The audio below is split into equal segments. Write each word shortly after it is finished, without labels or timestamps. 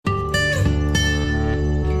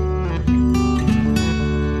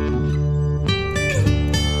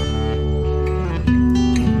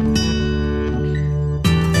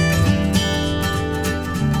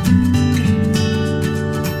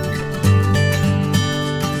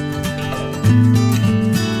All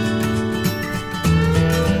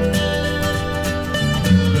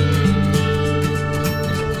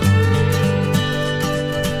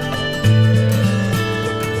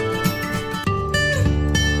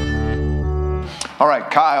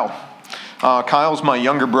right, Kyle. Kyle's my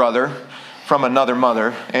younger brother from another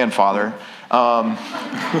mother and father.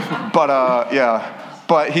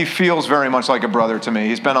 But he feels very much like a brother to me.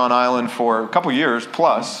 He's been on island for a couple years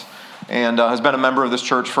plus, and has been a member of this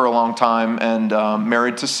church for a long time, and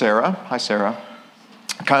married to Sarah. Hi, Sarah.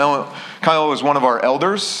 Kyle is one of our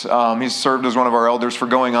elders. He's served as one of our elders for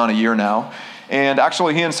going on a year now. And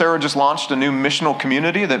actually, he and Sarah just launched a new missional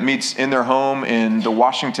community that meets in their home in the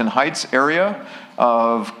Washington Heights area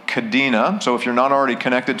of Kadena. So if you're not already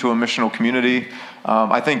connected to a missional community,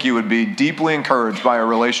 I think you would be deeply encouraged by a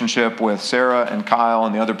relationship with Sarah and Kyle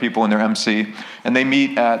and the other people in their MC. And they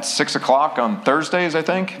meet at 6 o'clock on Thursdays, I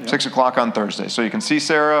think. Yep. 6 o'clock on Thursdays. So you can see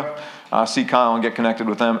Sarah, see Kyle, and get connected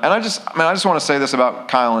with them. And I just want to say this about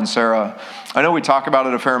Kyle and Sarah. I know we talk about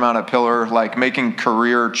it a fair amount at Pillar, like making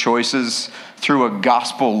career choices through a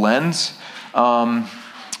gospel lens.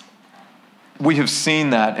 We have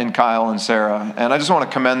seen that in Kyle and Sarah, and I just want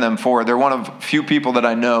to commend them for it. They're one of few people that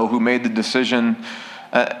I know who made the decision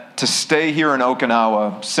to stay here in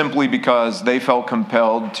Okinawa simply because they felt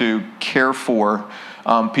compelled to care for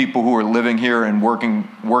people who are living here and working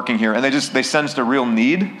here, and they sensed a real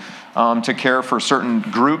need to care for certain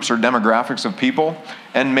groups or demographics of people,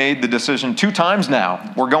 and made the decision 2 times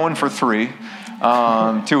now. We're going for 3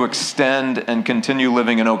 to extend and continue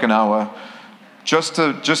living in Okinawa. Just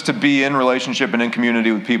to be in relationship and in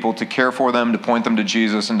community with people, to care for them, to point them to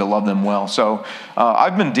Jesus, and to love them well. So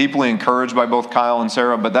I've been deeply encouraged by both Kyle and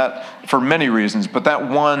Sarah, but that for many reasons. But that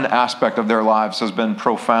one aspect of their lives has been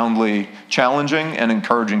profoundly challenging and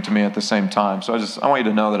encouraging to me at the same time. So I want you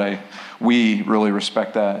to know that we really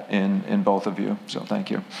respect that in both of you. So thank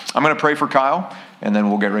you. I'm going to pray for Kyle, and then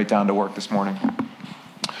we'll get right down to work this morning.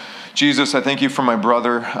 Jesus, I thank you for my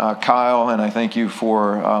brother, Kyle, and I thank you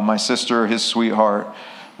for my sister, his sweetheart,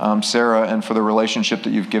 Sarah, and for the relationship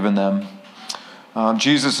that you've given them.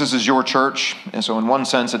 Jesus, this is your church, and so in one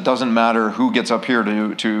sense, it doesn't matter who gets up here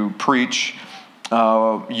to preach.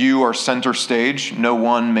 You are center stage. No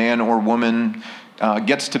one man or woman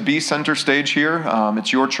gets to be center stage here.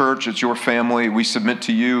 It's your church. It's your family. We submit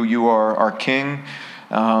to you. You are our king.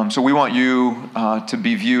 So we want you to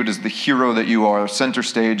be viewed as the hero that you are, center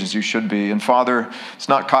stage as you should be. And Father, it's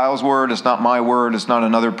not Kyle's word, it's not my word, it's not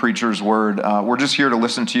another preacher's word. We're just here to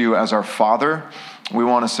listen to you as our Father. We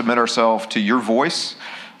want to submit ourselves to your voice,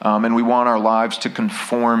 and we want our lives to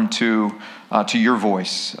conform to your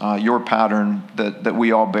voice, your pattern that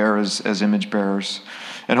we all bear as image bearers.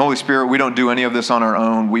 And Holy Spirit, we don't do any of this on our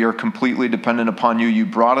own. We are completely dependent upon you. You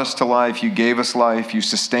brought us to life. You gave us life. You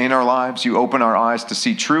sustain our lives. You open our eyes to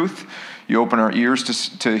see truth. You open our ears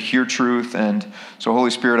to hear truth. And so,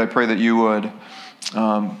 Holy Spirit, I pray that you would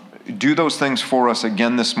do those things for us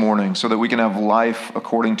again this morning so that we can have life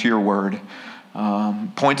according to your word.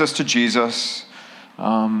 Point us to Jesus.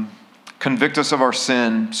 Convict us of our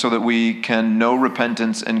sin so that we can know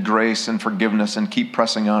repentance and grace and forgiveness and keep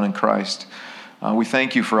pressing on in Christ. We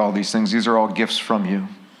thank you for all these things. These are all gifts from you.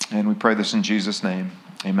 And we pray this in Jesus' name.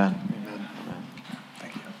 Amen. Amen.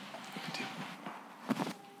 Thank you.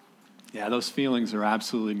 Yeah, those feelings are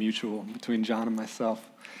absolutely mutual between John and myself.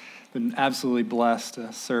 Been absolutely blessed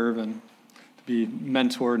to serve and to be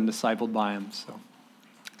mentored and discipled by him. So,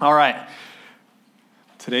 all right.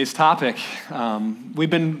 Today's topic. We've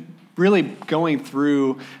been really going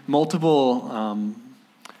through multiple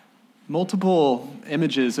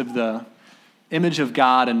images of the image of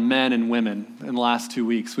God in men and women in the last 2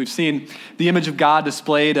 weeks. We've seen the image of God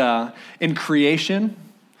displayed in creation.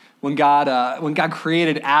 When God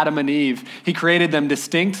created Adam and Eve, he created them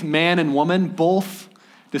distinct, man and woman, both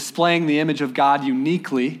displaying the image of God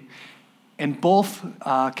uniquely and both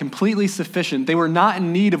completely sufficient. They were not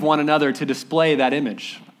in need of one another to display that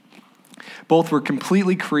image. Both were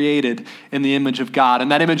completely created in the image of God,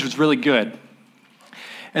 and that image was really good.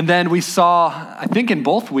 And then we saw, I think in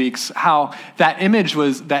both weeks, how that image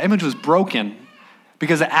was broken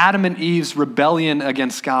because of Adam and Eve's rebellion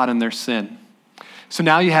against God and their sin. So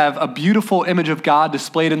now you have a beautiful image of God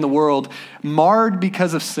displayed in the world, marred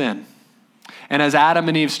because of sin. And as Adam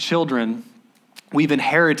and Eve's children, we've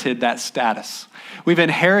inherited that status. We've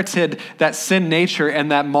inherited that sin nature and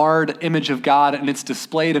that marred image of God, and it's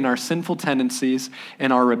displayed in our sinful tendencies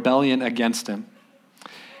and our rebellion against him.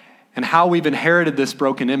 And how we've inherited this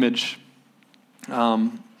broken image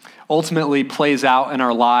ultimately plays out in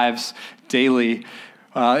our lives daily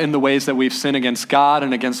in the ways that we've sinned against God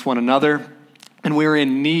and against one another. And we're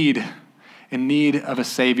in need in need of a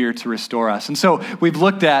Savior to restore us. And so we've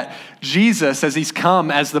looked at Jesus as he's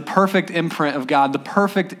come as the perfect imprint of God, the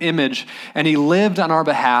perfect image, and he lived on our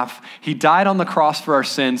behalf. He died on the cross for our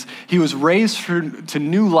sins. He was raised to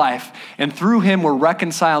new life, and through him we're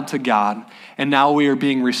reconciled to God, and now we are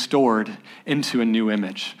being restored into a new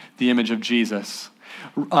image, the image of Jesus.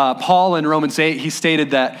 Paul in Romans 8, he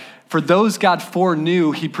stated that for those God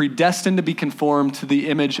foreknew, he predestined to be conformed to the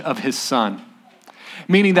image of his Son.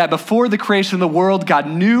 Meaning that before the creation of the world, God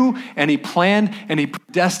knew and he planned and he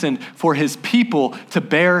predestined for his people to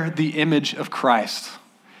bear the image of Christ.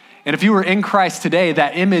 And if you are in Christ today,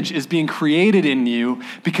 that image is being created in you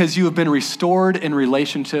because you have been restored in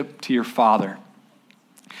relationship to your Father.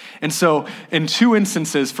 And so in two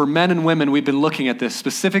instances, for men and women, we've been looking at this,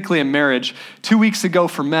 specifically in marriage. 2 weeks ago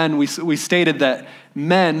for men, we stated that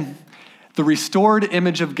men, the restored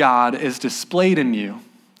image of God is displayed in you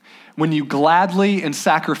when you gladly and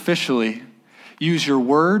sacrificially use your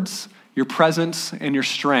words, your presence, and your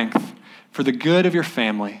strength for the good of your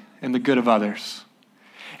family and the good of others.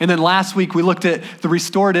 And then last week, we looked at the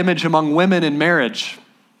restored image among women in marriage.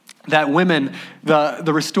 That women,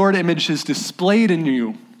 the restored image is displayed in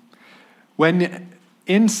you when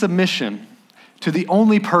in submission to the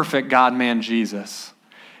only perfect God-man, Jesus,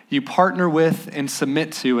 you partner with and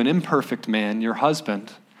submit to an imperfect man, your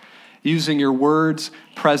husband, using your words,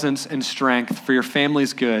 presence, and strength for your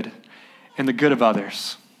family's good and the good of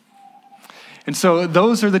others. And so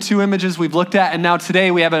those are the two images we've looked at. And now today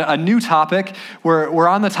we have a new topic. We're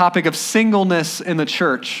on the topic of singleness in the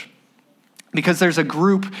church, because there's a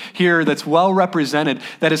group here that's well represented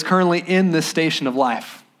that is currently in this station of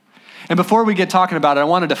life. And before we get talking about it, I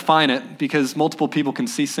want to define it because multiple people can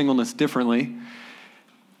see singleness differently.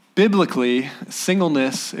 Biblically,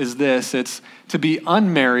 singleness is this: it's to be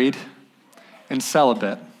unmarried and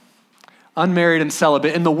celibate. Unmarried and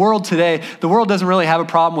celibate. In the world today, the world doesn't really have a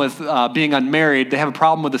problem with being unmarried. They have a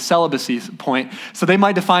problem with the celibacy point. So they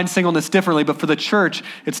might define singleness differently, but for the church,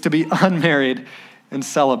 it's to be unmarried and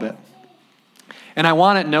celibate. And I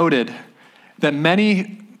want it noted that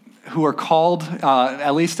many who are called,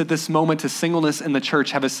 at least at this moment, to singleness in the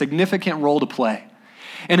church have a significant role to play.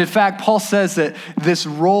 And in fact, Paul says that this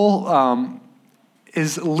role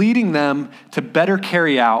is leading them to better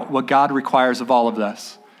carry out what God requires of all of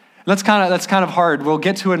us. And that's kind of hard. We'll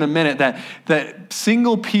get to it in a minute, that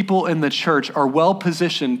single people in the church are well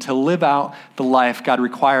positioned to live out the life God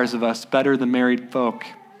requires of us better than married folk.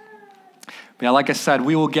 But yeah, like I said,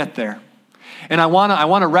 we will get there. And I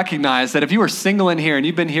want to recognize that if you are single in here and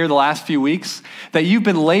you've been here the last few weeks, that you've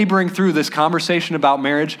been laboring through this conversation about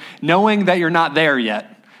marriage, knowing that you're not there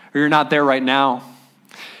yet, or you're not there right now.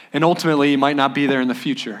 And ultimately, you might not be there in the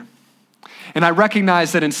future. And I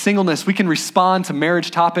recognize that in singleness, we can respond to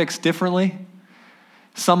marriage topics differently.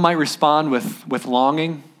 Some might respond with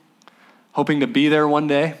longing, hoping to be there one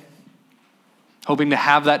day, hoping to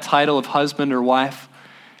have that title of husband or wife.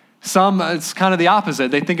 Some, it's kind of the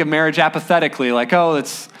opposite. They think of marriage apathetically, like, oh,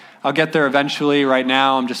 I'll get there eventually. Right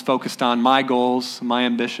now, I'm just focused on my goals, my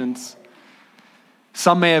ambitions.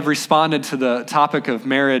 Some may have responded to the topic of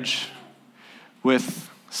marriage with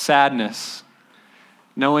sadness,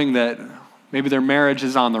 knowing that maybe their marriage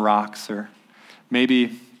is on the rocks, or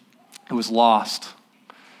maybe it was lost.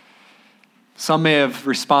 Some may have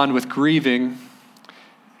responded with grieving,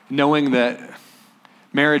 knowing that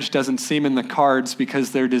marriage doesn't seem in the cards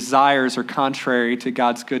because their desires are contrary to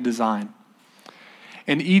God's good design.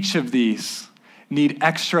 And each of these need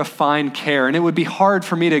extra fine care. And it would be hard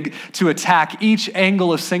for me to attack each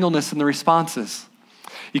angle of singleness in the responses.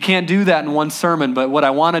 You can't do that in one sermon, but what I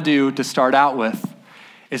want to do to start out with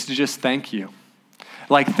is to just thank you.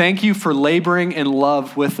 Thank you for laboring in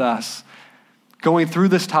love with us, going through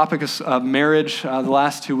this topic of marriage the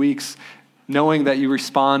last 2 weeks, knowing that you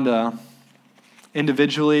respond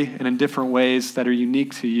individually and in different ways that are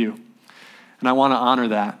unique to you. And I want to honor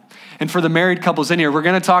that. And for the married couples in here, we're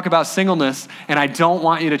going to talk about singleness, and I don't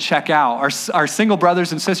want you to check out. Our single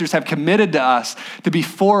brothers and sisters have committed to us to be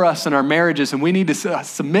for us in our marriages, and we need to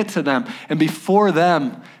submit to them and be for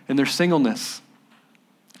them in their singleness.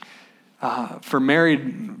 For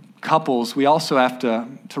married couples, we also have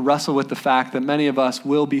to wrestle with the fact that many of us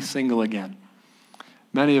will be single again.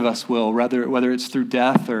 Many of us will, whether it's through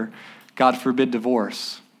death or, God forbid,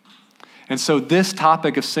 divorce. And so this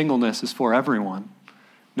topic of singleness is for everyone,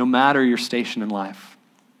 no matter your station in life.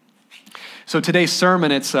 So today's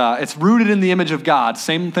sermon, it's rooted in the image of God,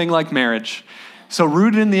 same thing like marriage. So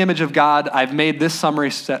rooted in the image of God, I've made this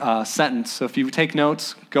summary sentence. So if you take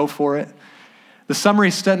notes, go for it. The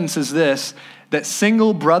summary sentence is this: that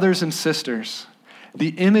single brothers and sisters, the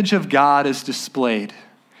image of God is displayed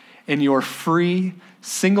in your free,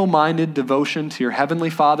 single-minded devotion to your Heavenly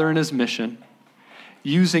Father and His mission,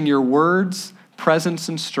 using your words, presence,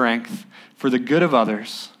 and strength for the good of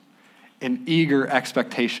others, in eager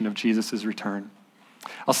expectation of Jesus' return.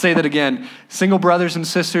 I'll say that again. Single brothers and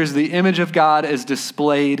sisters, the image of God is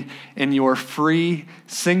displayed in your free,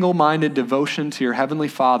 single-minded devotion to your Heavenly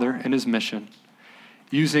Father and His mission,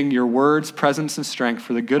 using your words, presence, and strength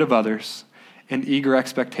for the good of others, in eager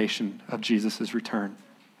expectation of Jesus' return.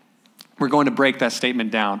 We're going to break that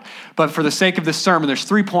statement down. But for the sake of this sermon, there's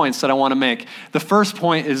 3 points that I want to make. The first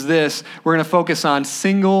point is this. We're going to focus on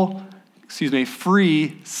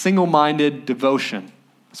free, single-minded devotion.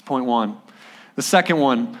 That's point one. The second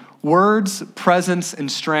one, words, presence,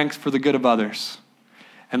 and strength for the good of others.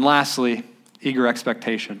 And lastly, eager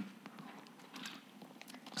expectation.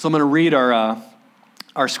 So I'm going to read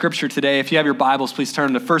our scripture today. If you have your Bibles, please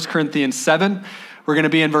turn to 1 Corinthians 7. We're going to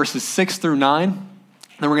be in verses 6 through 9.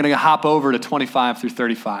 Then we're going to hop over to 25 through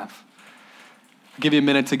 35. I'll give you a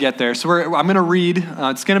minute to get there. So I'm going to read.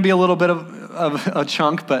 It's going to be a little bit of a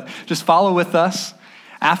chunk, but just follow with us.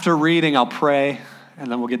 After reading, I'll pray,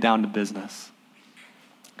 and then we'll get down to business.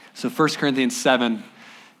 So 1 Corinthians 7,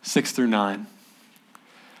 6 through 9.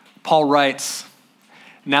 Paul writes,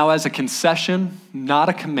 "Now as a concession, not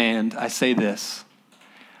a command, I say this.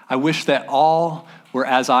 I wish that all were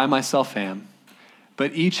as I myself am,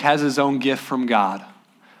 but each has his own gift from God,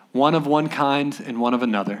 one of one kind and one of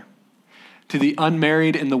another. To the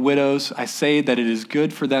unmarried and the widows, I say that it is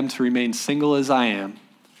good for them to remain single as I am.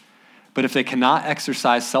 But if they cannot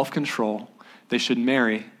exercise self-control, they should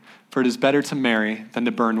marry, for it is better to marry than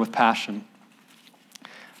to burn with passion."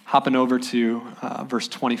 Hopping over to verse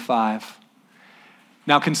 25.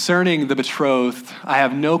 "Now concerning the betrothed, I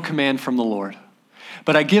have no command from the Lord,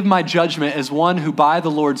 but I give my judgment as one who by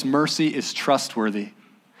the Lord's mercy is trustworthy.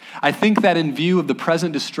 I think that in view of the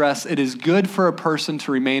present distress, it is good for a person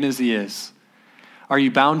to remain as he is. Are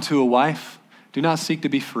you bound to a wife? Do not seek to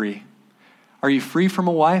be free. Are you free from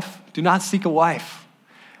a wife? Do not seek a wife.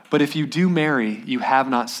 But if you do marry, you have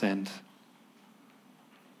not sinned.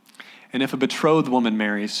 And if a betrothed woman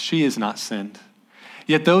marries, she has not sinned.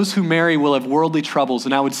 Yet those who marry will have worldly troubles,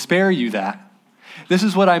 and I would spare you that. This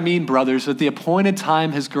is what I mean, brothers, that the appointed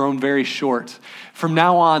time has grown very short. From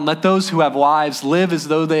now on, let those who have wives live as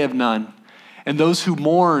though they have none, and those who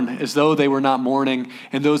mourn as though they were not mourning,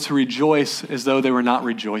 and those who rejoice as though they were not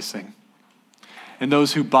rejoicing, and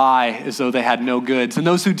those who buy as though they had no goods, and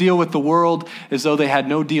those who deal with the world as though they had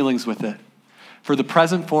no dealings with it. For the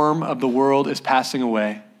present form of the world is passing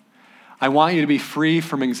away. I want you to be free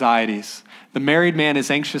from anxieties. The married man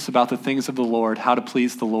is anxious about the things of the Lord, how to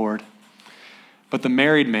please the Lord. But the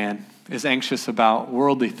married man is anxious about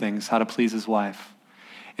worldly things, how to please his wife.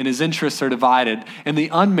 And his interests are divided. And the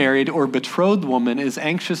unmarried or betrothed woman is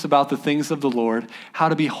anxious about the things of the Lord, how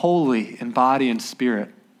to be holy in body and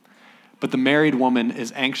spirit. But the married woman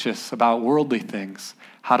is anxious about worldly things,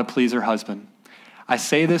 how to please her husband. I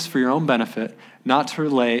say this for your own benefit, not to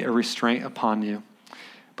lay a restraint upon you,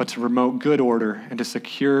 but to promote good order and to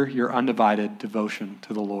secure your undivided devotion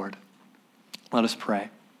to the Lord." Let us pray.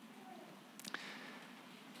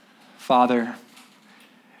 Father,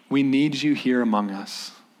 we need you here among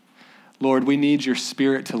us. Lord, we need your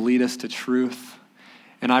Spirit to lead us to truth.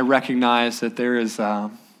 And I recognize that there's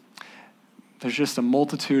just a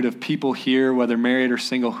multitude of people here, whether married or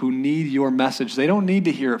single, who need your message. They don't need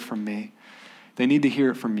to hear it from me. They need to hear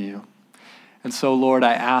it from you. And so, Lord,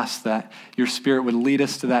 I ask that your Spirit would lead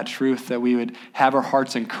us to that truth, that we would have our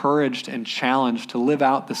hearts encouraged and challenged to live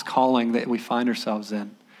out this calling that we find ourselves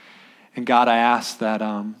in. And God, I ask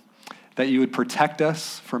that you would protect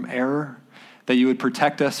us from error, that you would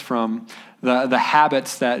protect us from the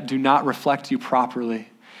habits that do not reflect you properly.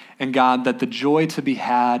 And God, that the joy to be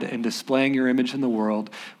had in displaying your image in the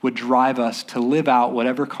world would drive us to live out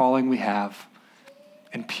whatever calling we have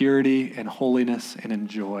in purity and holiness and in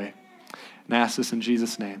joy. And I ask this in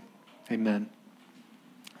Jesus' name. Amen.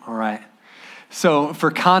 All right. So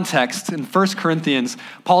for context, in 1 Corinthians,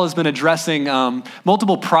 Paul has been addressing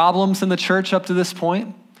multiple problems in the church up to this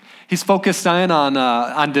point. He's focused in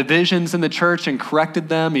on divisions in the church and corrected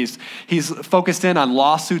them. He's focused in on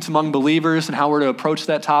lawsuits among believers and how we're to approach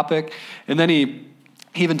that topic. And then he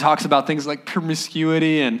even talks about things like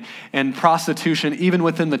promiscuity and prostitution, even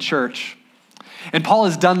within the church. And Paul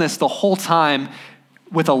has done this the whole time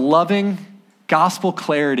with a loving gospel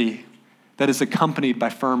clarity that is accompanied by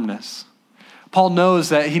firmness. Paul knows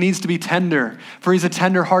that he needs to be tender, for he's a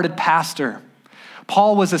tender-hearted pastor.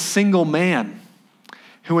 Paul was a single man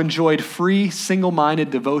who enjoyed free,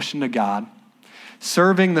 single-minded devotion to God,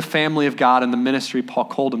 serving the family of God in the ministry Paul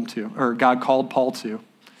called him to, or God called Paul to.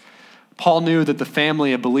 Paul knew that the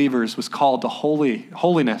family of believers was called to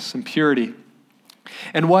holiness and purity.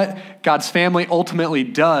 And what God's family ultimately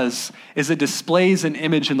does is it displays an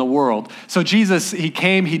image in the world. So Jesus, he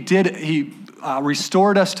came, he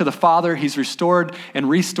restored us to the Father. He's restored and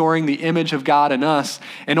restoring the image of God in us.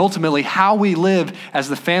 And ultimately, how we live as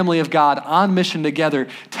the family of God on mission together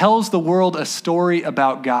tells the world a story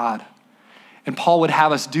about God. And Paul would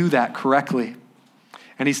have us do that correctly.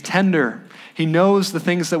 And he's tender. He knows the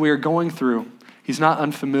things that we are going through. He's not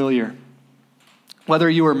unfamiliar. Whether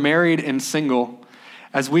you are married and single,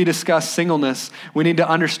 as we discuss singleness, we need to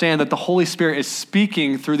understand that the Holy Spirit is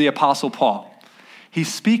speaking through the Apostle Paul.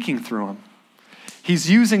 He's speaking through him.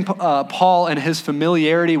 He's using Paul and his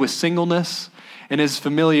familiarity with singleness and his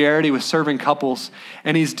familiarity with serving couples,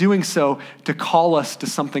 and he's doing so to call us to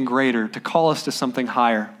something greater, to call us to something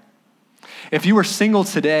higher. If you are single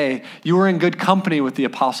today, you are in good company with the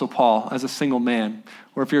Apostle Paul as a single man,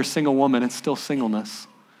 or if you're a single woman, it's still singleness.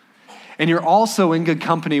 And you're also in good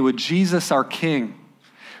company with Jesus, our King,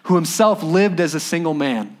 who himself lived as a single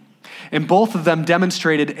man. And both of them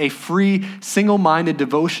demonstrated a free, single-minded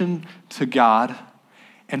devotion to God,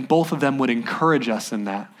 and both of them would encourage us in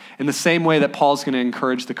that, in the same way that Paul's going to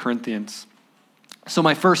encourage the Corinthians. So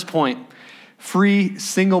my first point, free,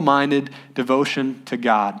 single-minded devotion to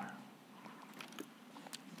God.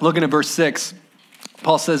 Looking at verse 6,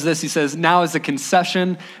 Paul says this, he says, "Now as a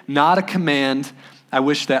concession, not a command, I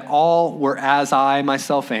wish that all were as I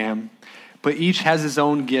myself am, but each has his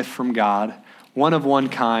own gift from God, one of one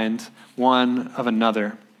kind, one of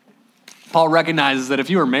another." Paul recognizes that if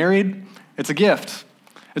you are married, it's a gift.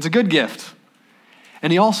 It's a good gift.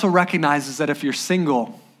 And he also recognizes that if you're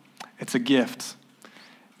single, it's a gift.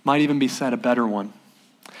 Might even be said a better one.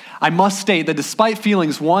 I must state that despite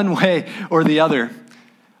feelings one way or the other,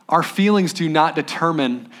 our feelings do not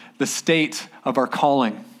determine the state of our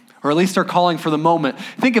calling, or at least our calling for the moment.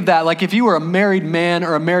 Think of that, like if you were a married man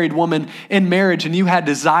or a married woman in marriage and you had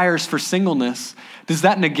desires for singleness, does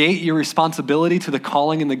that negate your responsibility to the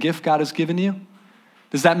calling and the gift God has given you?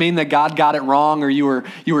 Does that mean that God got it wrong or you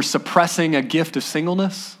were suppressing a gift of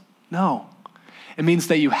singleness? No. It means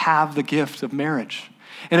that you have the gift of marriage.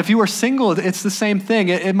 And if you are single, it's the same thing.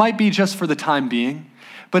 It might be just for the time being.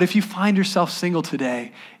 But if you find yourself single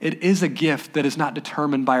today, it is a gift that is not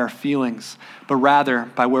determined by our feelings, but rather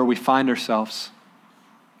by where we find ourselves.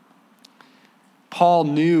 Paul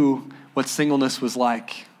knew what singleness was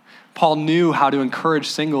like. Paul knew how to encourage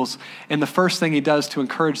singles, and the first thing he does to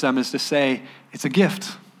encourage them is to say, it's a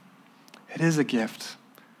gift. It is a gift.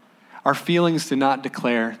 Our feelings do not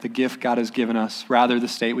declare the gift God has given us, rather the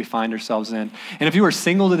state we find ourselves in. And if you are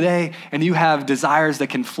single today and you have desires that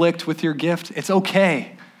conflict with your gift, it's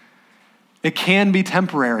okay. It can be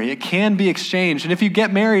temporary. It can be exchanged. And if you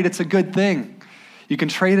get married, it's a good thing. You can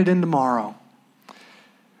trade it in tomorrow.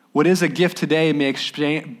 What is a gift today may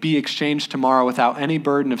be exchanged tomorrow without any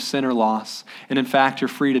burden of sin or loss. And in fact, you're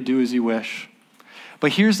free to do as you wish.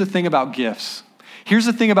 But here's the thing about gifts. Here's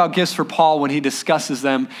the thing about gifts for Paul when he discusses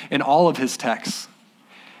them in all of his texts.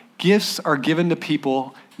 Gifts are given to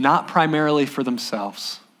people not primarily for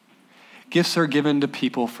themselves. Gifts are given to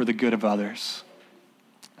people for the good of others.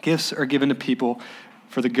 Gifts are given to people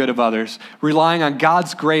for the good of others, relying on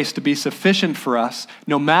God's grace to be sufficient for us,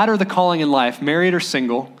 no matter the calling in life, married or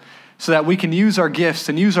single, so that we can use our gifts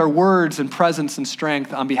and use our words and presence and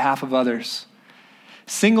strength on behalf of others.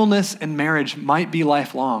 Singleness and marriage might be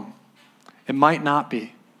lifelong. It might not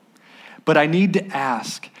be. But I need to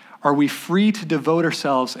ask, are we free to devote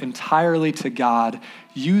ourselves entirely to God,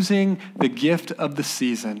 using the gift of the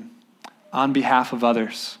season on behalf of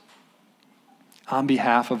others? On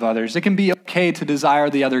behalf of others. It can be okay to desire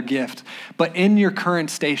the other gift, but in your current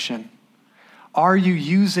station, are you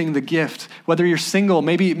using the gift? Whether you're single,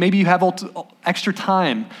 maybe you have extra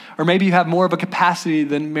time, or maybe you have more of a capacity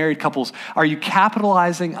than married couples. Are you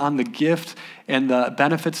capitalizing on the gift and the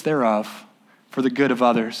benefits thereof for the good of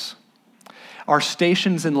others? Our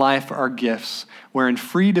stations in life are gifts, where in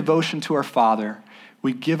free devotion to our Father,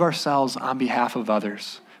 we give ourselves on behalf of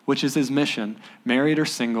others, which is his mission, married or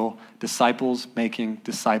single, disciples making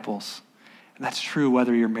disciples. And that's true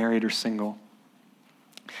whether you're married or single.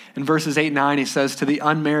 In verses 8 and 9, he says, "To the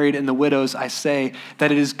unmarried and the widows I say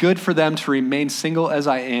that it is good for them to remain single as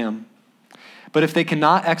I am. But if they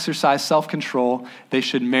cannot exercise self-control, they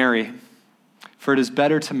should marry. For it is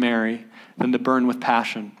better to marry than to burn with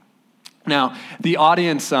passion." Now, the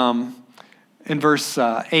audience in verse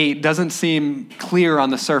 8 doesn't seem clear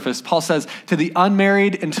on the surface. Paul says, to the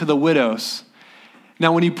unmarried and to the widows.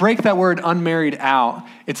 Now, when you break that word unmarried out,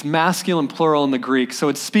 it's masculine plural in the Greek, so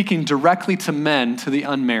it's speaking directly to men, to the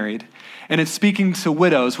unmarried. And it's speaking to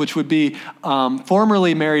widows, which would be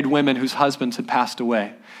formerly married women whose husbands had passed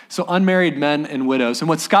away. So unmarried men and widows. And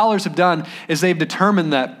what scholars have done is they've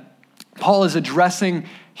determined that Paul is addressing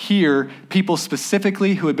here people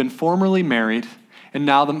specifically who had been formerly married and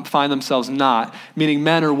now find themselves not, meaning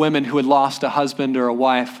men or women who had lost a husband or a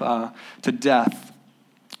wife to death.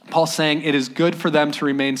 Paul's saying it is good for them to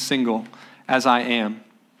remain single as I am.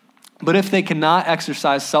 But if they cannot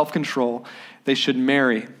exercise self-control, they should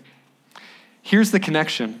marry. Here's the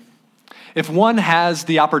connection. If one has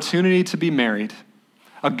the opportunity to be married,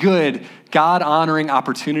 a good, God-honoring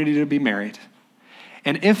opportunity to be married,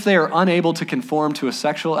 and if they are unable to conform to a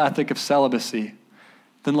sexual ethic of celibacy,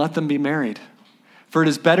 then let them be married. For it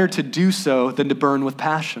is better to do so than to burn with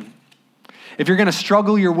passion. If you're going to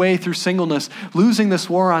struggle your way through singleness, losing this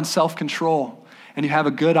war on self-control, and you have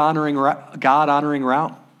a good God-honoring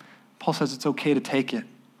route, Paul says it's okay to take it.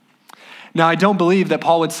 Now, I don't believe that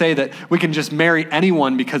Paul would say that we can just marry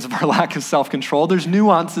anyone because of our lack of self-control. There's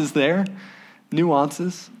nuances there,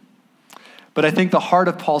 nuances. But I think the heart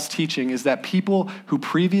of Paul's teaching is that people who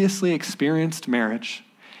previously experienced marriage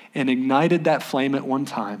and ignited that flame at one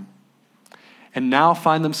time and now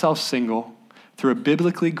find themselves single through a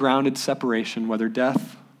biblically grounded separation, whether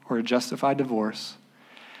death or a justified divorce,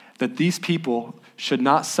 that these people should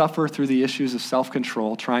not suffer through the issues of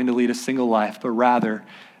self-control trying to lead a single life, but rather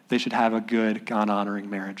they should have a good, God-honoring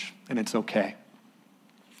marriage, and it's okay.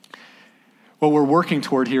 What we're working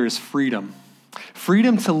toward here is freedom.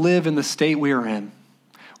 Freedom to live in the state we are in,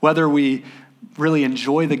 whether we really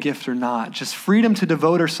enjoy the gift or not. Just freedom to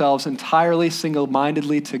devote ourselves entirely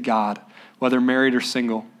single-mindedly to God, whether married or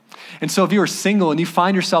single. And so if you are single and you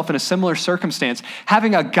find yourself in a similar circumstance,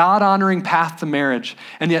 having a God-honoring path to marriage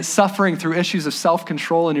and yet suffering through issues of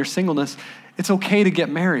self-control in your singleness, it's okay to get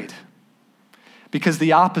married. Because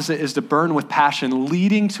the opposite is to burn with passion,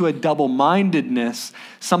 leading to a double-mindedness,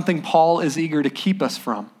 something Paul is eager to keep us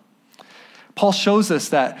from. Paul shows us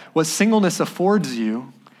that what singleness affords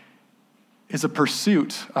you is a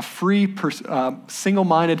pursuit, a free,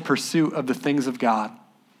 single-minded pursuit of the things of God.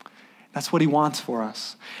 That's what he wants for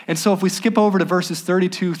us. And so if we skip over to verses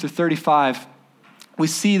 32 through 35, we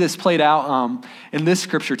see this played out in this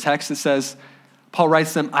scripture text. It says, Paul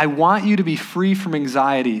writes them, I want you to be free from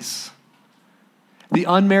anxieties. The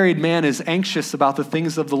unmarried man is anxious about the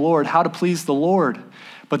things of the Lord, how to please the Lord.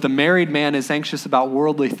 But the married man is anxious about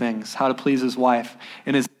worldly things, how to please his wife,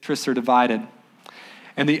 and his interests are divided.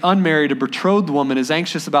 And the unmarried or betrothed woman is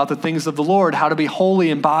anxious about the things of the Lord, how to be holy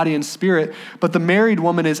in body and spirit. But the married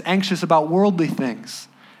woman is anxious about worldly things,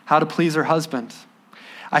 how to please her husband.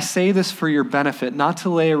 I say this for your benefit, not to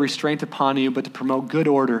lay a restraint upon you, but to promote good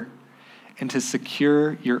order and to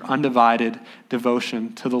secure your undivided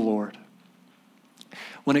devotion to the Lord.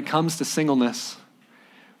 When it comes to singleness,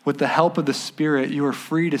 with the help of the Spirit, you are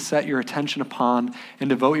free to set your attention upon and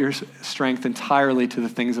devote your strength entirely to the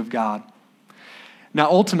things of God. Now,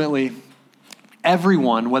 ultimately,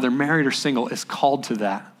 everyone, whether married or single, is called to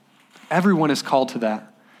that. Everyone is called to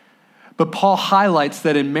that. But Paul highlights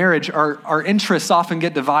that in marriage, our interests often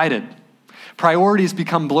get divided. Priorities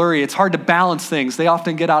become blurry. It's hard to balance things. They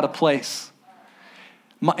often get out of place.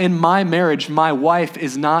 In my marriage, my wife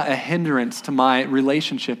is not a hindrance to my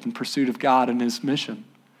relationship and pursuit of God and his mission.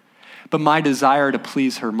 But my desire to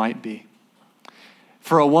please her might be.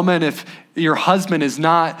 For a woman, if your husband he's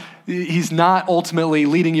not ultimately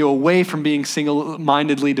leading you away from being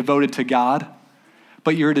single-mindedly devoted to God,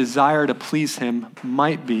 but your desire to please him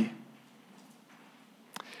might be.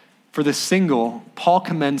 For the single, Paul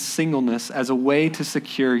commends singleness as a way to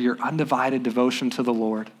secure your undivided devotion to the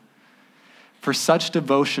Lord. For such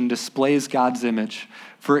devotion displays God's image,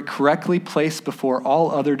 for it correctly placed before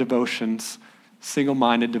all other devotions,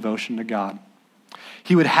 single-minded devotion to God.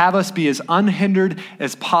 He would have us be as unhindered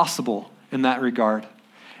as possible in that regard,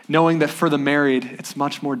 knowing that for the married, it's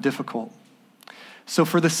much more difficult. So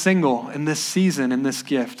for the single, in this season, in this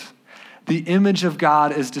gift, the image of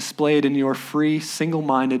God is displayed in your free,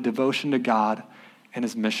 single-minded devotion to God and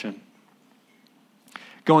his mission.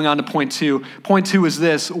 Going on to point two. Point two is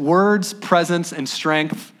this: words, presence, and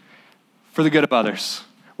strength for the good of others.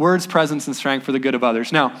 Words, presence, and strength for the good of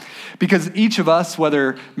others. Now, because each of us,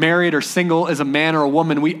 whether married or single, is a man or a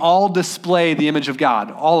woman, we all display the image of God,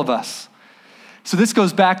 all of us. So this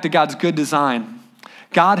goes back to God's good design.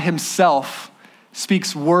 God himself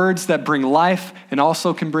speaks words that bring life and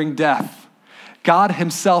also can bring death. God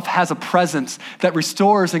himself has a presence that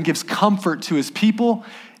restores and gives comfort to his people,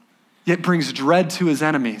 yet brings dread to his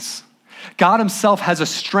enemies. God himself has a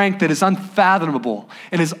strength that is unfathomable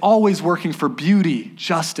and is always working for beauty,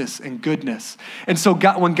 justice, and goodness. And so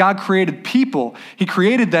when God created people, he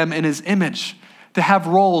created them in his image to have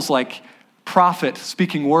roles like prophet,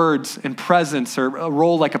 speaking words and presence, or a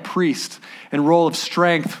role like a priest, and a role of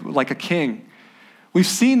strength like a king. We've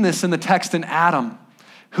seen this in the text in Adam,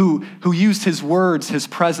 who used his words, his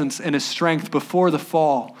presence, and his strength before the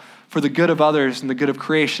fall for the good of others and the good of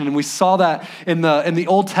creation. And we saw that in the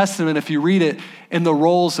Old Testament, if you read it, in the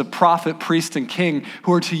roles of prophet, priest, and king,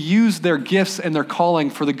 who are to use their gifts and their calling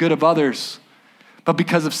for the good of others, but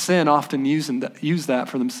because of sin, often use that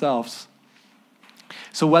for themselves.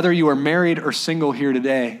 So whether you are married or single here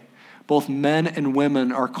today, both men and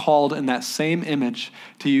women are called in that same image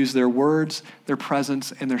to use their words, their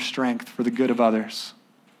presence, and their strength for the good of others.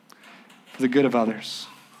 For the good of others.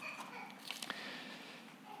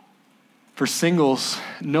 For singles,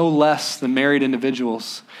 no less than married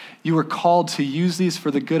individuals, you are called to use these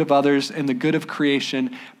for the good of others and the good of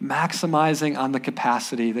creation, maximizing on the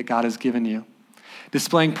capacity that God has given you,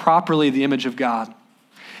 displaying properly the image of God.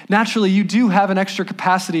 Naturally, you do have an extra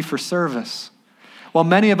capacity for service. While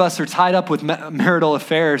many of us are tied up with marital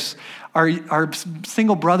affairs, our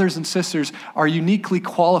single brothers and sisters are uniquely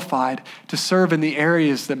qualified to serve in the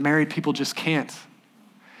areas that married people just can't.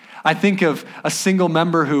 I think of a single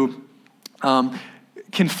member who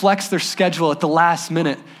can flex their schedule at the last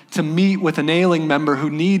minute to meet with an ailing member who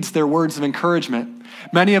needs their words of encouragement.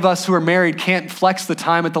 Many of us who are married can't flex the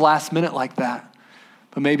time at the last minute like that,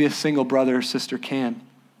 but maybe a single brother or sister can.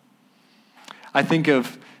 I think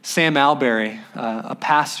of Sam Alberry, a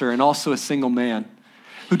pastor and also a single man,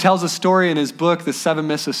 who tells a story in his book, The 7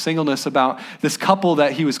 Myths of Singleness, about this couple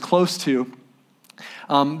that he was close to.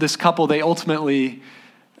 This couple, they ultimately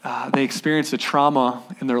they experienced a trauma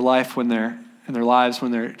in their life when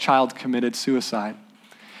their child committed suicide.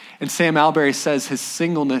 And Sam Alberry says his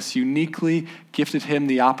singleness uniquely gifted him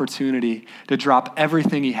the opportunity to drop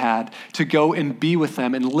everything he had, to go and be with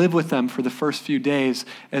them and live with them for the first few days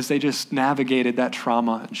as they just navigated that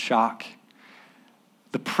trauma and shock.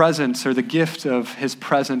 The presence, or the gift of his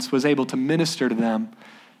presence, was able to minister to them,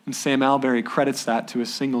 and Sam Alberry credits that to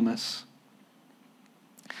his singleness.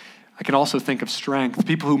 I can also think of strength,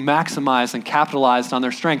 people who maximized and capitalized on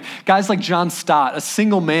their strength. Guys like John Stott, a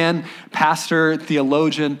single man, pastor,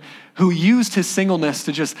 theologian, who used his singleness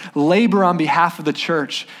to just labor on behalf of the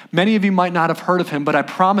church. Many of you might not have heard of him, but I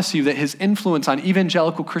promise you that his influence on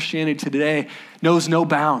evangelical Christianity today knows no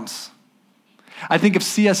bounds. I think of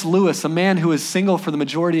C.S. Lewis, a man who is single for the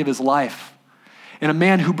majority of his life, and a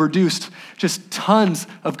man who produced just tons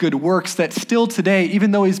of good works that still today,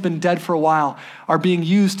 even though he's been dead for a while, are being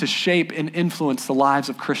used to shape and influence the lives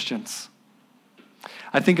of Christians.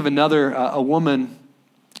 I think of another, a woman,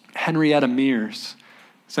 Henrietta Mears.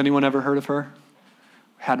 Has anyone ever heard of her?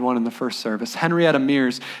 Had one in the first service. Henrietta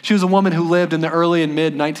Mears. She was a woman who lived in the early and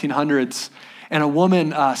mid 1900s, and a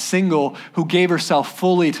woman single who gave herself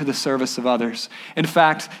fully to the service of others. In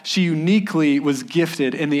fact, she uniquely was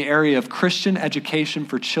gifted in the area of Christian education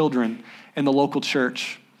for children in the local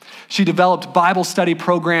church. She developed Bible study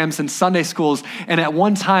programs and Sunday schools, and at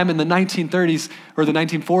one time in the 1930s or the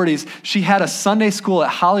 1940s, she had a Sunday school at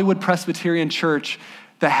Hollywood Presbyterian Church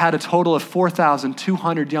that had a total of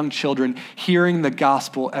 4,200 young children hearing the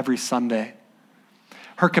gospel every Sunday.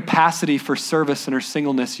 Her capacity for service and her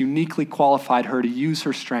singleness uniquely qualified her to use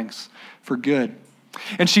her strengths for good.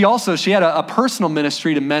 And she had a personal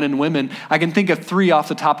ministry to men and women. I can think of 3 off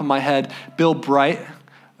the top of my head. Bill Bright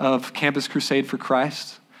of Campus Crusade for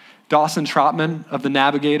Christ, Dawson Trotman of the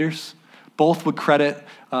Navigators. Both would credit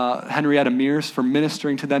Henrietta Mears for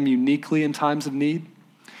ministering to them uniquely in times of need.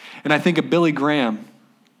 And I think of Billy Graham,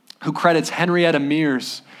 who credits Henrietta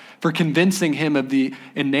Mears for convincing him of the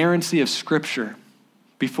inerrancy of Scripture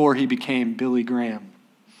before he became Billy Graham.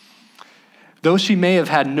 Though she may have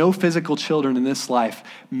had no physical children in this life,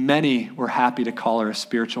 many were happy to call her a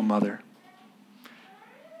spiritual mother.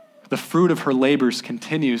 The fruit of her labors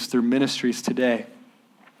continues through ministries today,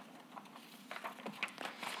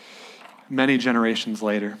 many generations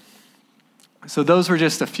later. So those were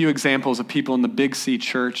just a few examples of people in the Big C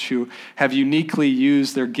Church who have uniquely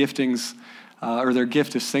used their giftings or their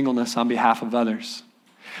gift of singleness on behalf of others.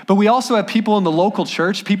 But we also have people in the local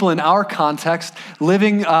church, people in our context,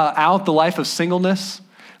 living out the life of singleness,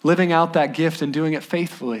 living out that gift and doing it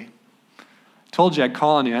faithfully. I told you I'd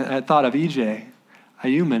call on you. I thought of EJ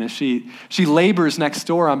Ayuman as she labors next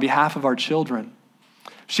door on behalf of our children.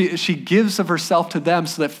 She gives of herself to them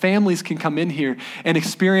so that families can come in here and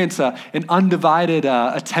experience an undivided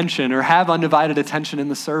attention or have undivided attention in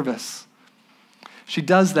the service. She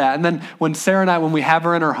does that. And then when Sarah and I, when we have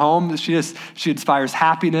her in her home, she inspires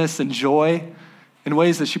happiness and joy in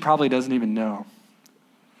ways that she probably doesn't even know.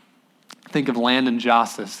 Think of Landon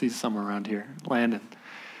Jossis. He's somewhere around here.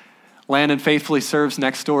 Landon faithfully serves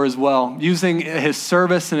next door as well, using his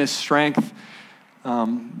service and his strength,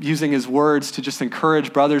 using his words to just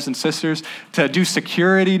encourage brothers and sisters, to do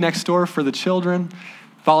security next door for the children,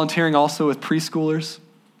 volunteering also with preschoolers.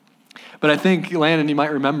 But I think, Landon, you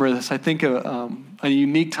might remember this, I think a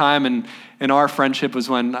unique time in our friendship was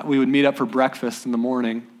when we would meet up for breakfast in the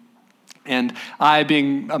morning. And I,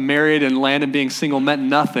 being married and Landon being single, meant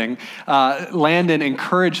nothing. Landon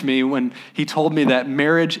encouraged me when he told me that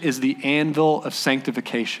marriage is the anvil of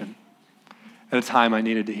sanctification at a time I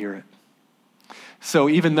needed to hear it. So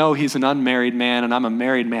even though he's an unmarried man and I'm a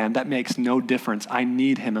married man, that makes no difference. I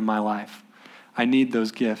need him in my life. I need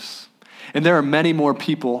those gifts. And there are many more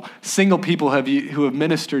people, single people who have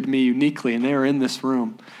ministered to me uniquely, and they are in this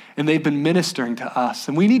room. And they've been ministering to us.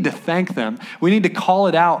 And we need to thank them. We need to call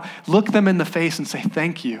it out, look them in the face and say,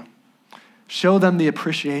 thank you. Show them the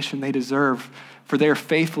appreciation they deserve for their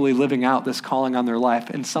faithfully living out this calling on their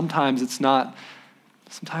life. And sometimes it's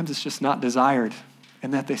just not desired,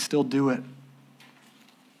 and that they still do it.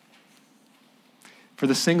 For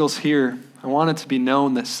the singles here, I want it to be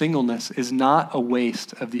known that singleness is not a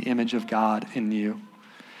waste of the image of God in you,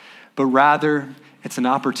 but rather it's an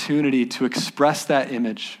opportunity to express that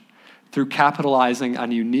image through capitalizing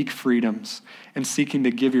on unique freedoms and seeking to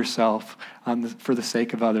give yourself for the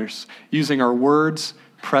sake of others, using our words,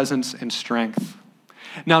 presence, and strength.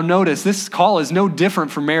 Now notice, this call is no different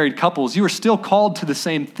for married couples. You are still called to the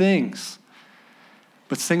same things,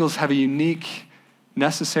 but singles have a unique,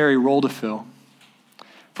 necessary role to fill.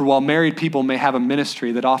 For while married people may have a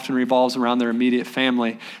ministry that often revolves around their immediate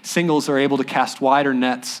family, singles are able to cast wider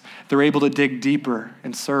nets. They're able to dig deeper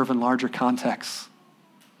and serve in larger contexts,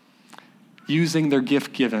 using their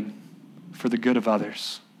gift given for the good of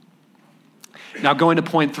others. Now going to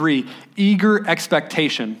point 3, eager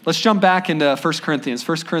expectation. Let's jump back into 1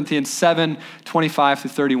 Corinthians 7, 25 through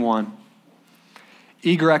 31.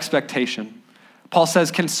 Eager expectation. Paul says,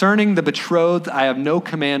 concerning the betrothed, I have no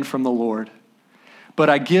command from the Lord, but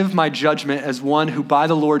I give my judgment as one who by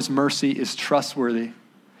the Lord's mercy is trustworthy.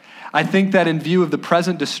 I think that in view of the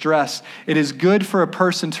present distress, it is good for a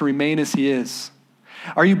person to remain as he is.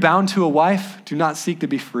 Are you bound to a wife? Do not seek to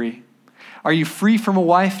be free. Are you free from a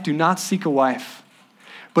wife? Do not seek a wife.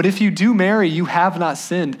 But if you do marry, you have not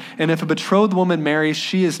sinned. And if a betrothed woman marries,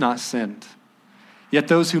 she has not sinned. Yet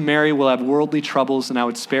those who marry will have worldly troubles, and I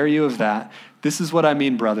would spare you of that. This is what I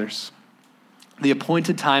mean, brothers. The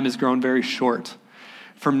appointed time has grown very short.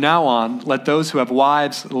 From now on, let those who have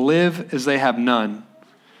wives live as they have none.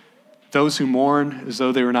 Those who mourn as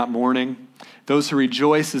though they were not mourning. Those who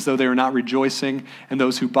rejoice as though they were not rejoicing. And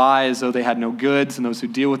those who buy as though they had no goods. And those who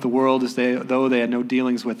deal with the world as though they had no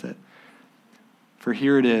dealings with it. For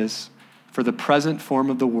here it is, for the present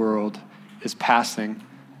form of the world is passing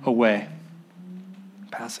away.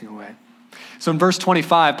 Passing away. So in verse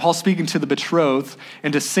 25, Paul's speaking to the betrothed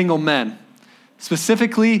and to single men.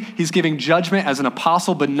 Specifically, he's giving judgment as an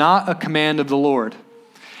apostle, but not a command of the Lord.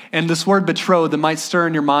 And this word betrothed, that might stir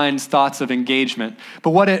in your minds thoughts of engagement. But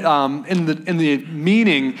what it, in the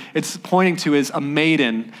meaning it's pointing to is a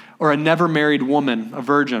maiden or a never married woman, a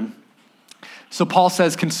virgin. So Paul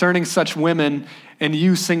says, concerning such women and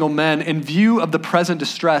you single men, in view of the present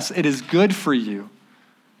distress, it is good for you.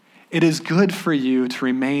 It is good for you to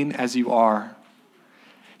remain as you are.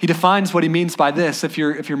 He defines what he means by this. If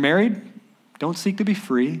you're married, don't seek to be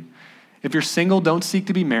free. If you're single, don't seek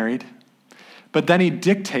to be married. But then he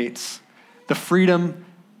dictates the freedom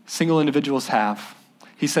single individuals have.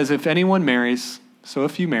 He says, if anyone marries, so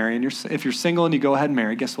if you marry, and if you're single and you go ahead and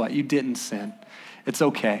marry, guess what? You didn't sin. It's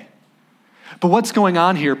okay. But what's going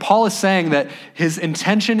on here? Paul is saying that his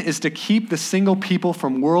intention is to keep the single people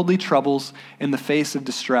from worldly troubles in the face of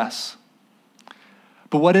distress.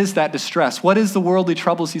 But what is that distress? What is the worldly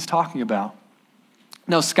troubles he's talking about?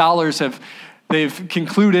 Now, scholars they've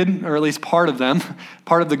concluded, or at least part of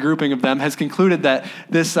the grouping of them has concluded that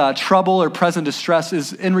this trouble or present distress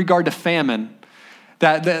is in regard to famine.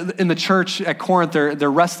 That in the church at Corinth,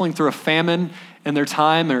 they're wrestling through a famine in their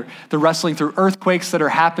time. They're wrestling through earthquakes that are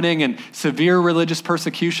happening and severe religious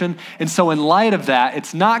persecution. And so in light of that,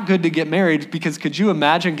 it's not good to get married, because could you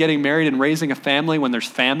imagine getting married and raising a family when there's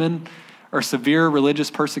famine or severe religious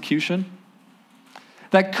persecution?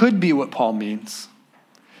 That could be what Paul means.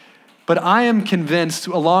 But I am convinced,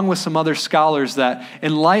 along with some other scholars, that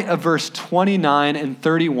in light of verse 29 and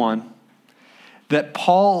 31, that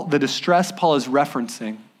the distress Paul is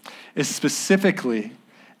referencing is specifically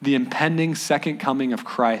the impending second coming of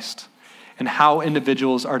Christ and how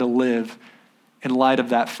individuals are to live in light of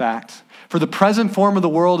that fact. For the present form of the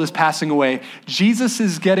world is passing away. Jesus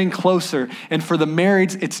is getting closer, and for the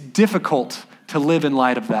marrieds, it's difficult to live in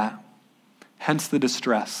light of that. Hence the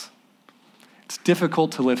distress. It's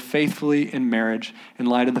difficult to live faithfully in marriage in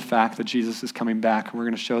light of the fact that Jesus is coming back, and we're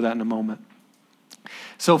going to show that in a moment.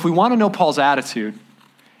 So if we want to know Paul's attitude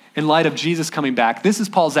in light of Jesus coming back, this is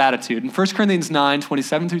Paul's attitude. In 1 Corinthians 9,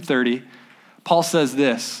 27 through 30, Paul says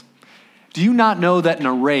this: "Do you not know that in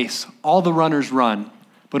a race all the runners run,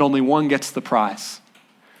 but only one gets the prize?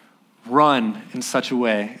 Run in such a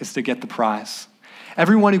way as to get the prize.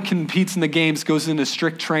 Everyone who competes in the games goes into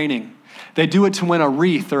strict training. They do it to win a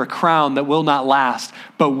wreath or a crown that will not last.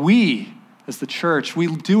 But we, as the church, we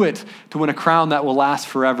do it to win a crown that will last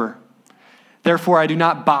forever. Therefore, I do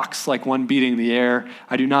not box like one beating the air.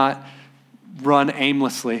 I do not run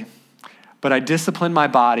aimlessly, but I discipline my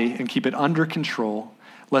body and keep it under control,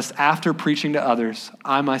 lest after preaching to others,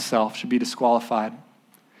 I myself should be disqualified."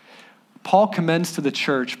 Paul commends to the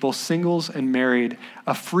church, both singles and married,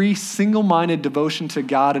 a free, single-minded devotion to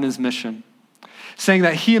God and his mission, saying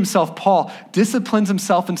that he himself, Paul, disciplines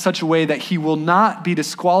himself in such a way that he will not be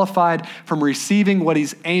disqualified from receiving what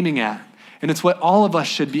he's aiming at. And it's what all of us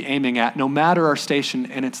should be aiming at, no matter our station,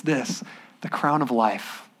 and it's this: the crown of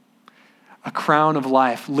life. A crown of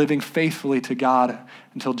life, living faithfully to God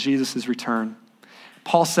until Jesus' return.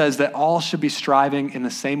 Paul says that all should be striving in the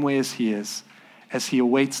same way as he is, as he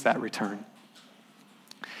awaits that return.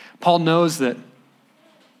 Paul knows that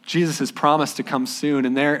Jesus has promised to come soon,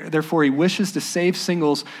 and therefore he wishes to save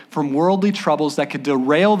singles from worldly troubles that could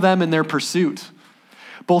derail them in their pursuit.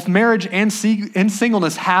 Both marriage and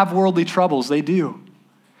singleness have worldly troubles, they do.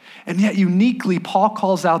 And yet uniquely, Paul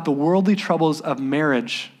calls out the worldly troubles of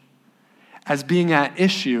marriage as being at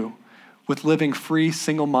issue with living free,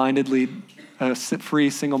 single-minded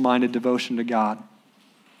devotion to God.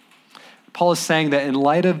 Paul is saying that in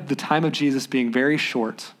light of the time of Jesus being very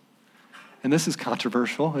short, and this is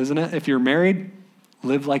controversial, isn't it? If you're married,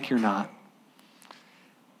 live like you're not.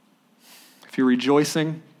 If you're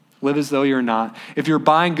rejoicing, live as though you're not. If you're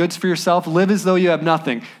buying goods for yourself, live as though you have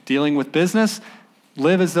nothing. Dealing with business,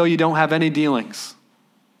 live as though you don't have any dealings.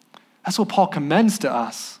 That's what Paul commends to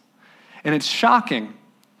us. And it's shocking.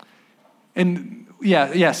 And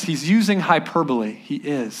yes, he's using hyperbole. He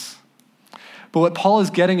is. But what Paul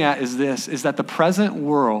is getting at is this, is that the present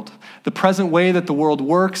world, the present way that the world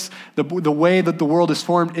works, the way that the world is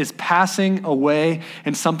formed is passing away,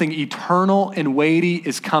 and something eternal and weighty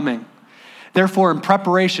is coming. Therefore, in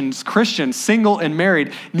preparations, Christians, single and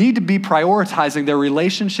married, need to be prioritizing their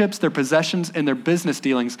relationships, their possessions, and their business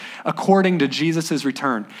dealings according to Jesus'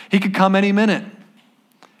 return. He could come any minute.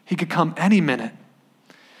 He could come any minute.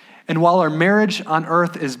 And while our marriage on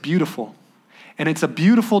earth is beautiful, and it's a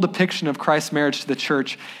beautiful depiction of Christ's marriage to the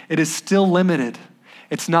church, it is still limited.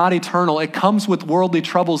 It's not eternal. It comes with worldly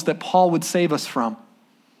troubles that Paul would save us from.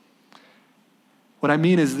 What I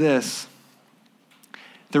mean is this: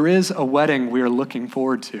 there is a wedding we are looking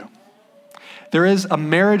forward to. There is a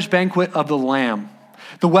marriage banquet of the Lamb,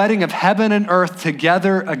 the wedding of heaven and earth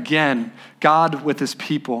together again, God with his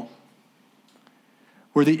people,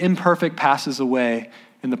 where the imperfect passes away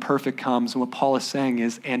and the perfect comes. And what Paul is saying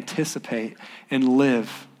is anticipate and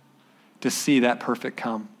live to see that perfect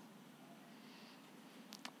come.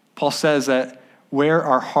 Paul says that where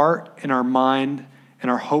our heart and our mind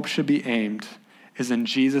and our hope should be aimed is in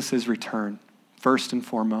Jesus' return, first and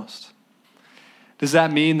foremost. Does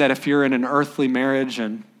that mean that if you're in an earthly marriage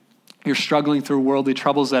and you're struggling through worldly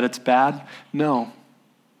troubles that it's bad? No.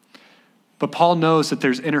 But Paul knows that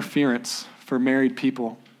there's interference for married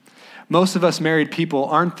people. Most of us married people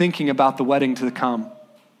aren't thinking about the wedding to come.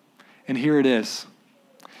 And here it is.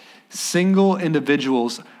 Single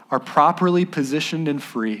individuals are properly positioned and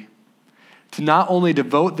free to not only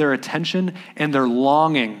devote their attention and their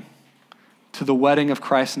longing to the wedding of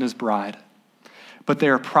Christ and his bride, but they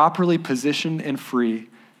are properly positioned and free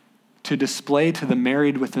to display to the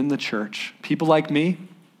married within the church, people like me,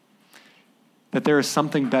 that there is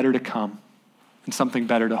something better to come and something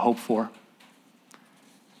better to hope for.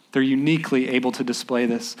 They're uniquely able to display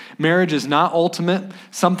this. Marriage is not ultimate.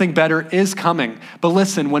 Something better is coming. But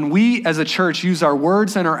listen, when we as a church use our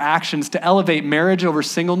words and our actions to elevate marriage over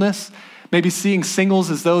singleness, maybe seeing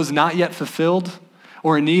singles as those not yet fulfilled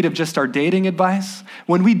or in need of just our dating advice,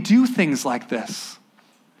 when we do things like this,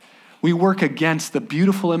 we work against the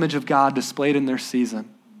beautiful image of God displayed in their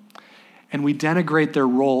season. And we denigrate their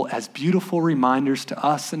role as beautiful reminders to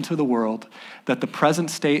us and to the world that the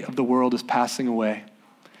present state of the world is passing away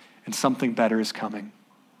and something better is coming.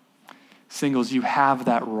 Singles, you have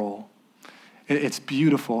that role. It's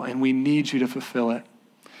beautiful, and we need you to fulfill it.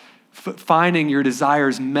 Finding your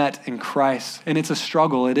desires met in Christ, and it's a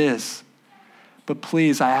struggle, it is. But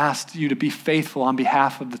please, I ask you to be faithful on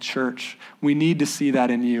behalf of the church. We need to see that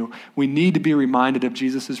in you. We need to be reminded of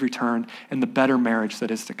Jesus' return and the better marriage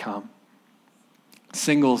that is to come.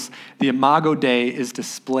 Singles, the Imago Dei is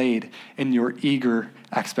displayed in your eager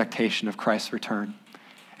expectation of Christ's return.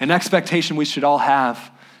 An expectation we should all have,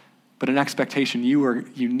 but an expectation you are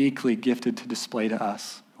uniquely gifted to display to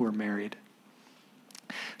us who are married.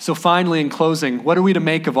 So finally, in closing, what are we to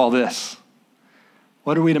make of all this?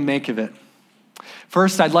 What are we to make of it?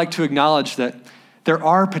 First, I'd like to acknowledge that there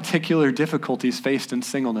are particular difficulties faced in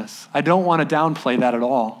singleness. I don't want to downplay that at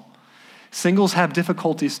all. Singles have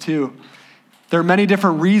difficulties too. There are many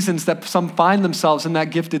different reasons that some find themselves in that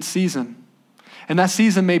gifted season. And that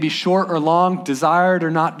season may be short or long, desired or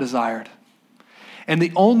not desired. And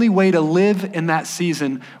the only way to live in that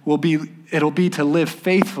season will be to live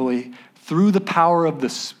faithfully through the power of the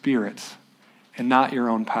Spirit and not your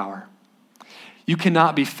own power. You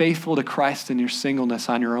cannot be faithful to Christ in your singleness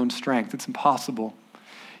on your own strength. It's impossible.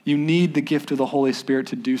 You need the gift of the Holy Spirit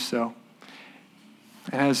to do so.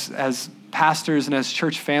 And as pastors and as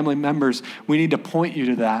church family members, we need to point you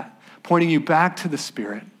to that, pointing you back to the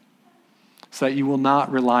Spirit so that you will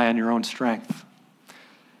not rely on your own strength.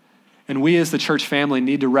 And we as the church family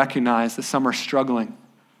need to recognize that some are struggling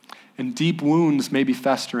and deep wounds may be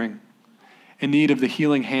festering in need of the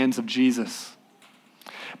healing hands of Jesus.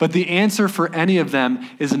 But the answer for any of them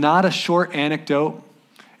is not a short anecdote.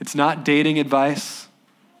 It's not dating advice,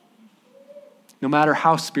 no matter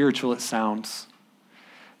how spiritual it sounds.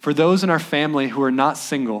 For those in our family who are not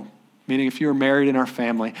single, meaning if you are married in our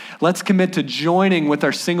family, let's commit to joining with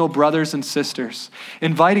our single brothers and sisters,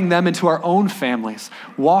 inviting them into our own families,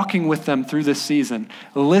 walking with them through this season,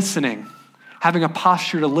 listening, having a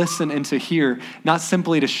posture to listen and to hear, not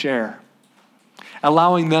simply to share,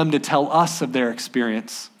 allowing them to tell us of their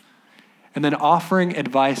experience, and then offering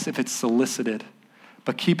advice if it's solicited,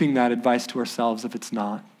 but keeping that advice to ourselves if it's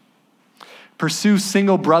not. Pursue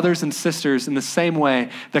single brothers and sisters in the same way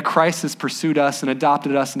that Christ has pursued us and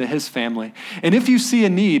adopted us into his family. And if you see a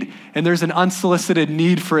need and there's an unsolicited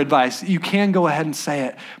need for advice, you can go ahead and say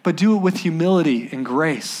it, but do it with humility and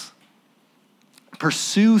grace.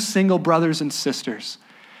 Pursue single brothers and sisters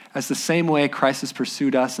as the same way Christ has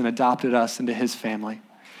pursued us and adopted us into his family.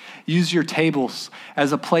 Use your tables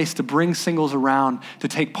as a place to bring singles around to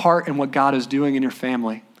take part in what God is doing in your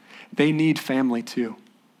family. They need family too.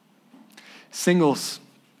 Singles,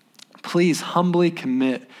 please humbly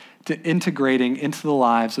commit to integrating into the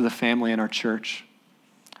lives of the family in our church,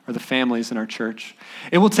 or the families in our church.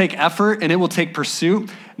 It will take effort and it will take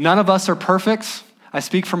pursuit. None of us are perfect. I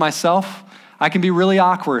speak for myself. I can be really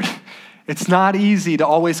awkward. It's not easy to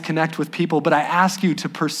always connect with people, but I ask you to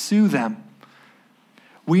pursue them.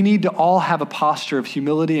 We need to all have a posture of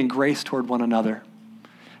humility and grace toward one another,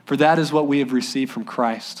 for that is what we have received from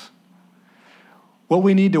Christ. What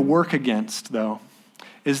we need to work against, though,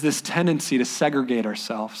 is this tendency to segregate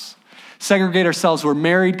ourselves. Segregate ourselves where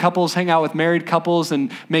married couples hang out with married couples and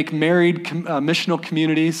make married missional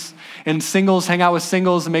communities, and singles hang out with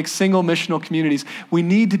singles and make single missional communities. We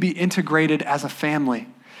need to be integrated as a family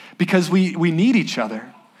because we need each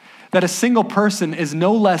other. That a single person is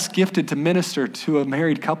no less gifted to minister to a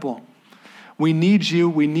married couple. We need you.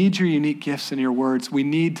 We need your unique gifts and your words. We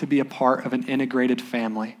need to be a part of an integrated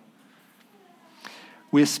family.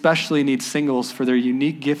 We especially need singles for their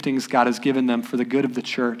unique giftings God has given them for the good of the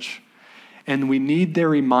church. And we need their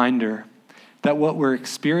reminder that what we're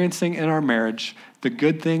experiencing in our marriage, the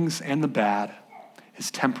good things and the bad, is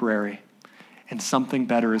temporary and something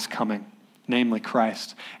better is coming, namely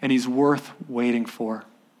Christ. And he's worth waiting for.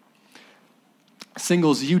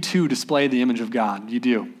 Singles, you too display the image of God. You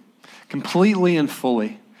do. Completely and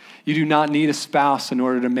fully. You do not need a spouse in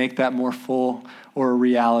order to make that more full or a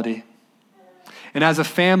reality. And as a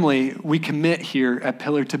family, we commit here at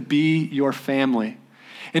Pillar to be your family.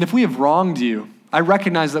 And if we have wronged you, I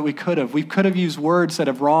recognize that we could have. We could have used words that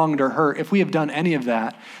have wronged or hurt. If we have done any of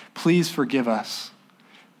that, please forgive us.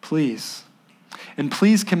 Please. And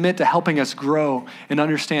please commit to helping us grow and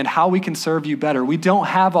understand how we can serve you better. We don't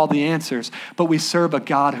have all the answers, but we serve a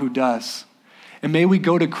God who does. And may we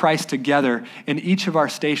go to Christ together in each of our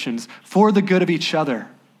stations for the good of each other,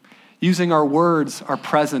 using our words, our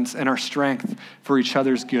presence, and our strength for each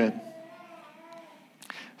other's good.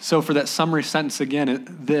 So for that summary sentence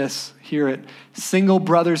again, hear it. Single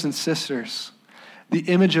brothers and sisters, the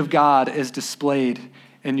image of God is displayed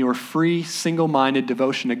in your free, single-minded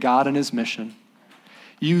devotion to God and his mission.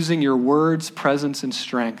 using your words, presence, and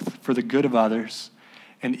strength for the good of others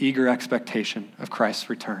and eager expectation of Christ's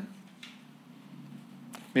return.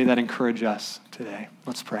 May that encourage us today.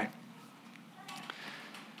 Let's pray.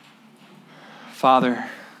 Father,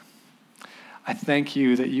 I thank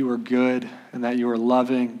you that you are good and that you are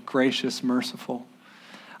loving, gracious, merciful.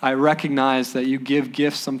 I recognize that you give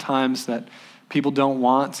gifts sometimes that people don't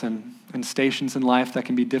want and stations in life that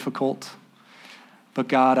can be difficult. But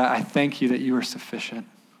God, I thank you that you are sufficient.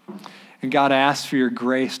 And God, I ask for your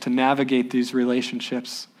grace to navigate these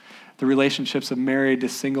relationships, the relationships of married to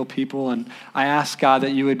single people. And I ask, God,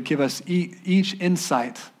 that you would give us each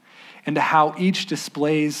insight into how each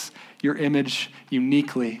displays your image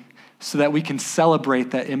uniquely, so that we can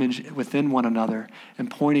celebrate that image within one another and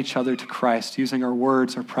point each other to Christ, using our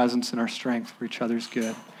words, our presence, and our strength for each other's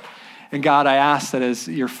good. And God, I ask that as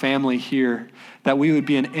your family here, that we would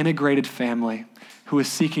be an integrated family who is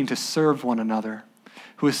seeking to serve one another,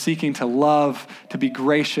 who is seeking to love, to be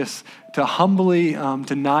gracious, to humbly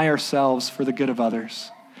deny ourselves for the good of others.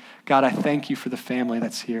 God, I thank you for the family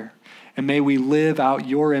that's here. And may we live out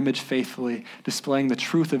your image faithfully, displaying the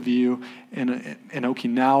truth of you in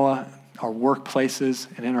Okinawa, our workplaces,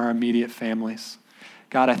 and in our immediate families.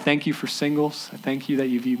 God, I thank you for singles. I thank you that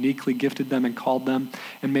you've uniquely gifted them and called them.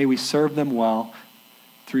 And may we serve them well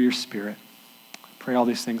through your Spirit. I pray all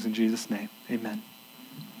these things in Jesus' name. Amen.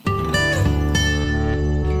 Thank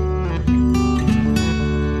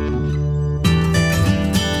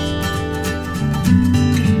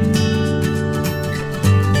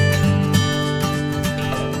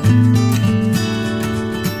you.